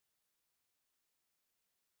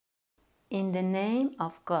In the name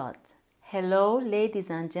of God. Hello, ladies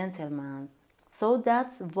and gentlemen. So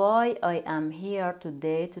that's why I am here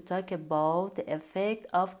today to talk about the effect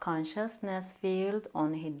of consciousness field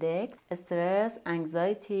on headache, stress,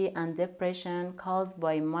 anxiety, and depression caused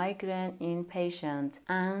by migraine in patients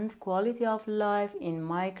and quality of life in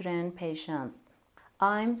migraine patients.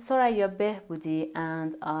 I'm Suraya Behbudi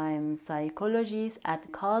and I'm psychologist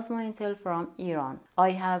at Cosmo Intel from Iran. I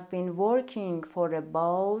have been working for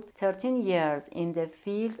about 13 years in the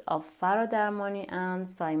field of pharodermony and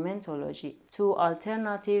psymentology, two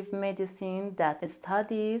alternative medicine that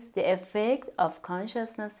studies the effect of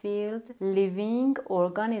consciousness field, living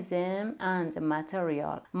organism and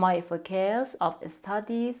material. My focus of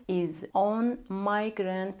studies is on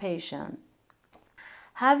migraine patients.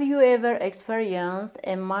 Have you ever experienced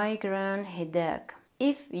a migraine headache?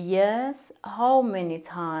 If yes, how many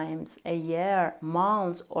times? A year,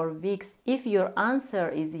 months, or weeks? If your answer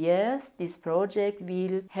is yes, this project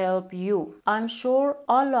will help you. I'm sure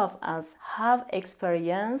all of us have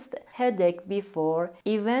experienced headache before,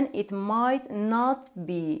 even it might not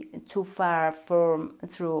be too far from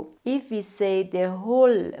true. If we say the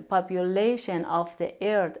whole population of the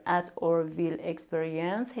earth at or will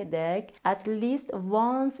experience headache at least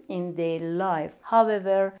once in their life.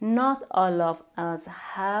 However, not all of us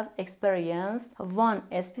have experienced one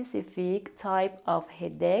specific type of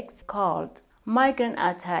headaches called migraine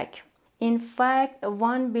attack. In fact,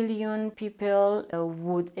 1 billion people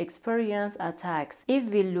would experience attacks. If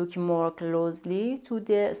we look more closely to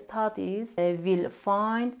the studies, we'll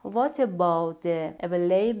find what about the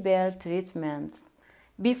available treatment.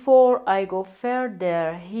 Before I go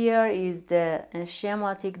further, here is the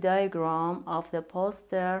schematic diagram of the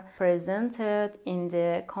poster presented in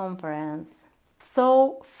the conference.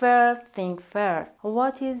 So, first thing first,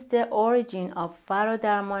 what is the origin of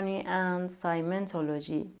pharodermony and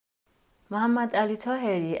psymentology? Mohammad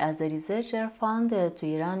Taheri, as a researcher, founded to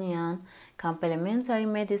Iranian complementary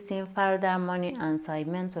medicine, pharodermony and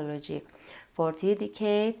psymentology for 3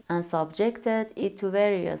 decades and subjected it to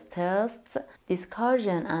various tests,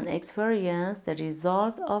 discussion and experience. The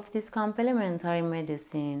result of this complementary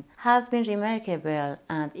medicine have been remarkable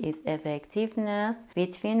and its effectiveness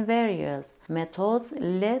between various methods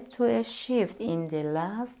led to a shift in the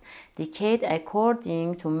last decade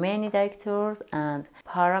according to many doctors and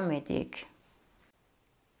paramedics.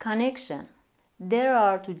 Connection. There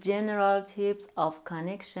are two general types of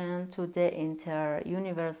connection to the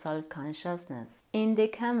inter-universal consciousness. In the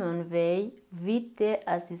common way, with the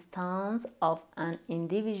assistance of an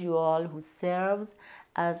individual who serves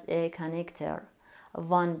as a connector,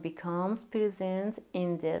 one becomes present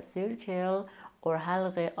in the circle or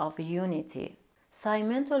halqa of unity.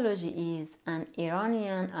 Psymentology is an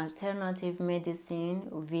Iranian alternative medicine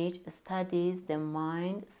which studies the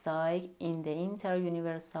mind, psyche in the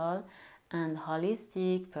inter-universal and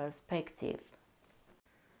holistic perspective.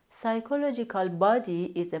 Psychological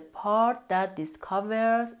body is a part that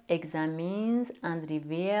discovers, examines, and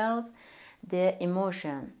reveals the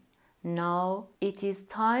emotion. Now it is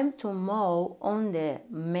time to move on the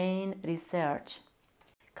main research.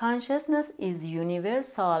 Consciousness is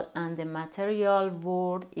universal and the material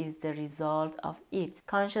world is the result of it.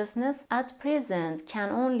 Consciousness at present can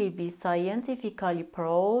only be scientifically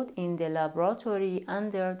proved in the laboratory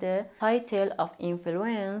under the title of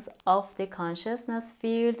influence of the consciousness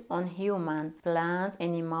field on human, plant,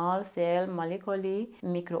 animal, cell, molecule,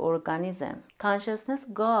 microorganism. Consciousness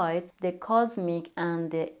guides the cosmic and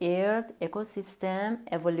the earth ecosystem,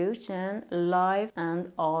 evolution, life,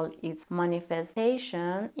 and all its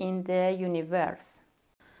manifestations in the universe.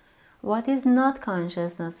 What is not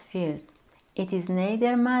consciousness field? It is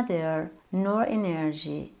neither matter nor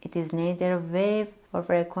energy. It is neither wave or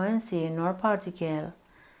frequency nor particle.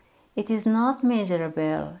 It is not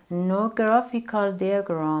measurable. No graphical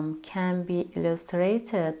diagram can be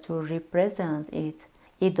illustrated to represent it.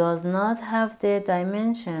 It does not have the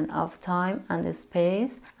dimension of time and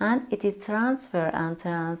space, and its transfer and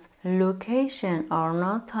translocation are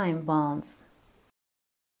not time bounds.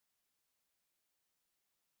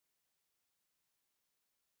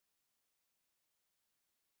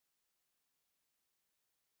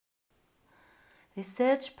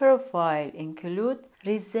 Research profile include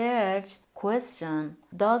research question: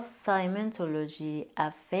 does psymentology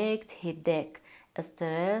affect headache,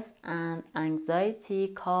 stress, and anxiety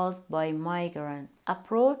caused by migraine?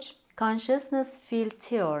 Approach: Consciousness field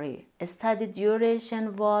theory. Study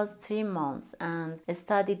duration was 3 months and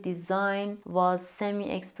study design was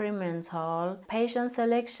semi-experimental. Patient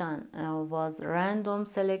selection was random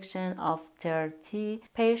selection of 30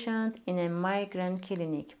 patients in a migraine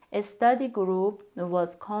clinic. A study group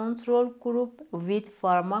was control group with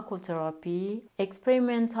pharmacotherapy,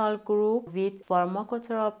 experimental group with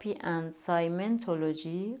pharmacotherapy and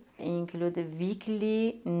cymentology, include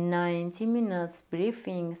weekly 90 minutes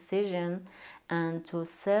briefing session and 2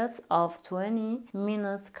 sets of 20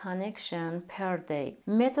 minutes connection per day.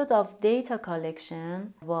 Method of data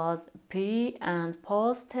collection was pre and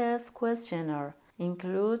post test questionnaire,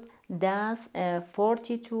 include DAS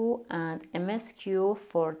 42 and MSQ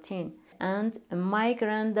 14 and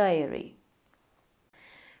migraine diary.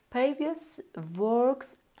 Previous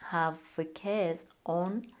works have focused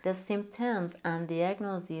on the symptoms and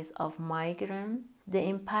diagnosis of migraine, the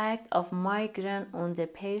impact of migraine on the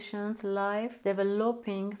patient's life,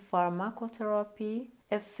 developing pharmacotherapy,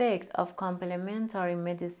 effect of complementary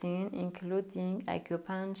medicine including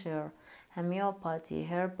acupuncture, homeopathy,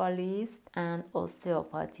 herbalist, and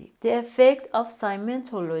osteopathy. The effect of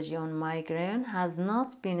cymentology on migraine has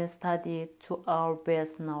not been studied to our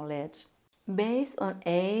best knowledge. Based on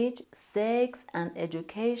age, sex, and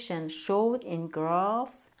education showed in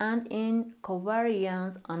graphs and in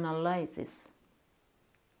covariance analysis.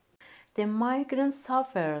 The migraine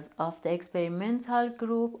sufferers of the experimental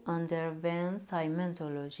group underwent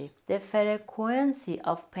cymentology. The frequency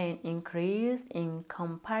of pain increased in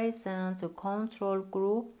comparison to control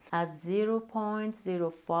group at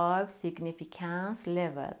 0.05 significance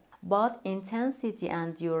level, but intensity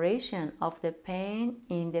and duration of the pain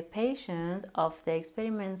in the patient of the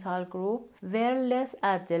experimental group were less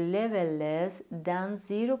at the level less than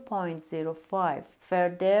 0.05.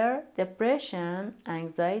 Further, depression,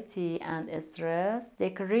 anxiety, and stress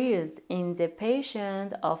decreased in the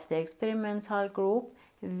patient of the experimental group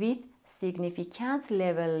with significant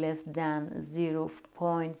level less than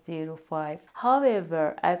 0.05.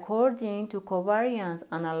 However, according to covariance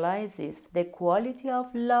analysis, the quality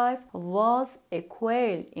of life was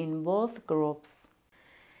equal in both groups.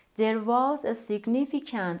 There was a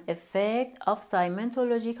significant effect of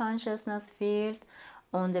cymentology consciousness field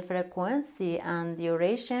on the frequency and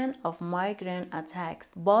duration of migraine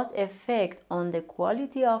attacks, but effect on the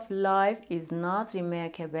quality of life is not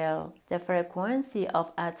remarkable. The frequency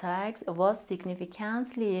of attacks was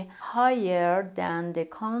significantly higher than the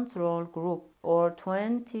control group, or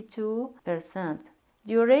 22%.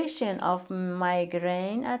 Duration of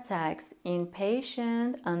migraine attacks in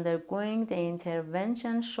patients undergoing the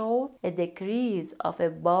intervention showed a decrease of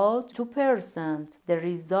about 2%. The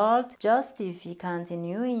result justifies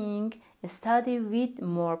continuing study with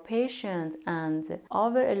more patients and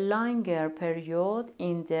over a longer period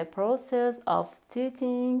in the process of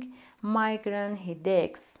treating migraine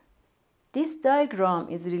headaches. This diagram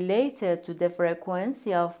is related to the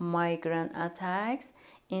frequency of migraine attacks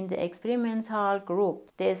in the experimental group.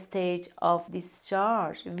 The stage of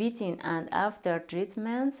discharge within and after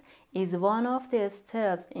treatments is one of the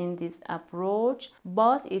steps in this approach,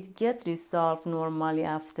 but it gets resolved normally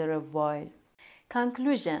after a while.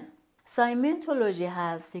 Conclusion: cymentology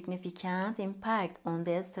has significant impact on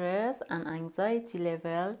the stress and anxiety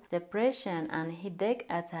level, depression, and headache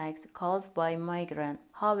attacks caused by migraine.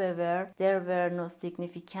 However, there were no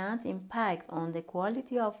significant impact on the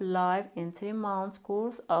quality of life in 3-month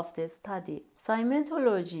course of the study.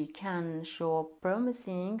 Cymentology can show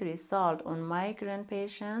promising results on migraine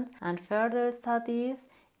patients, and further studies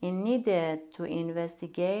is needed to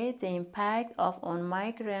investigate the impact on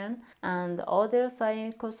migraine and other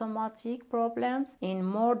psychosomatic problems in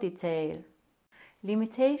more detail.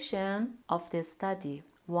 Limitation of the study: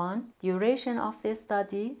 1. Duration of the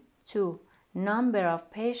study. 2. Number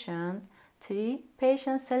of patients. 3.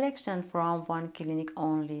 Patient selection from one clinic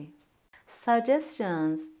only.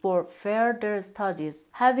 Suggestions for further studies: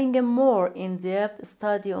 having a more in-depth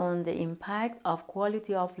study on the impact of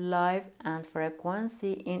quality of life and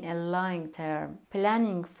frequency in a long term,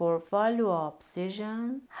 planning for follow-up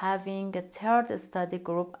session, having a third study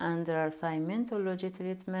group under cymentology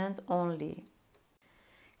treatment only.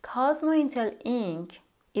 Cosmo Intel Inc.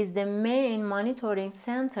 is the main monitoring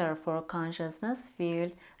center for consciousness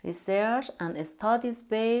field research and studies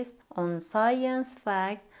based on science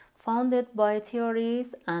fact, founded by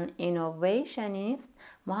theorist and innovationist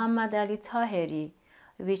Mohammad Taheri,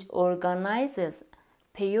 which organizes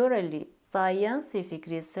purely scientific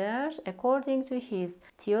research according to his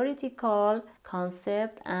theoretical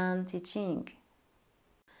concept and teaching.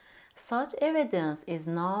 Such evidence is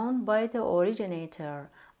known by the originator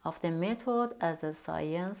of the method as a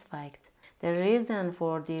science fact. The reason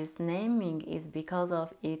for this naming is because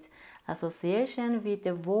of its association with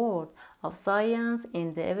the word of science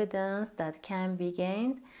in the evidence that can be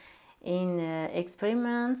gained in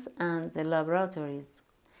experiments and laboratories.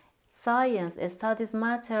 Science studies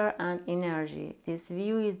matter and energy. This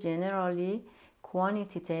view is generally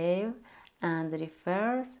quantitative and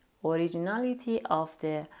refers originality of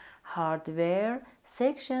the hardware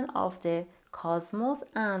section of the cosmos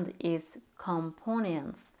and its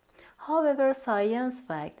components. However, science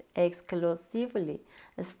fact exclusively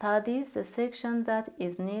studies the section that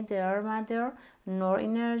is neither matter nor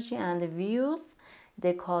energy and views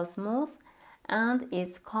the cosmos and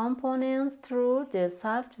its components through the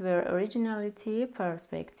software originality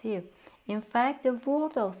perspective. In fact, the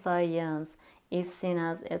world of science is seen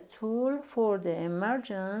as a tool for the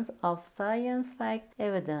emergence of science fact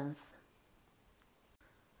evidence.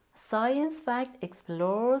 Science fact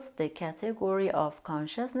explores the category of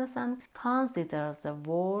consciousness and considers the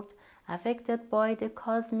world affected by the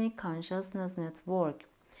cosmic consciousness network.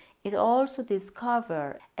 It also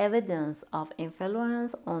discovers evidence of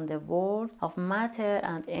influence on the world of matter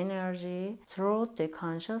and energy through the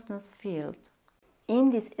consciousness field.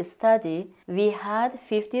 In this study, we had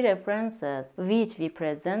 50 references, which we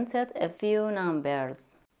presented a few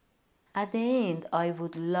numbers. At the end, I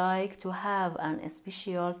would like to have an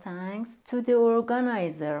special thanks to the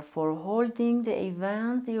organizer for holding the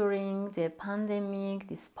event during the pandemic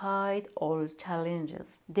despite all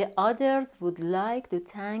challenges. The others would like to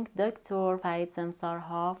thank Dr.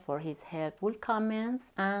 Zahra for his helpful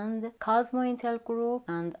comments and Cosmo Intel Group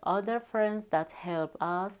and other friends that helped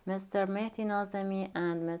us, Mr. Mehdi Nazemi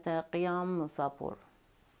and Mr. Qiyam Musapur.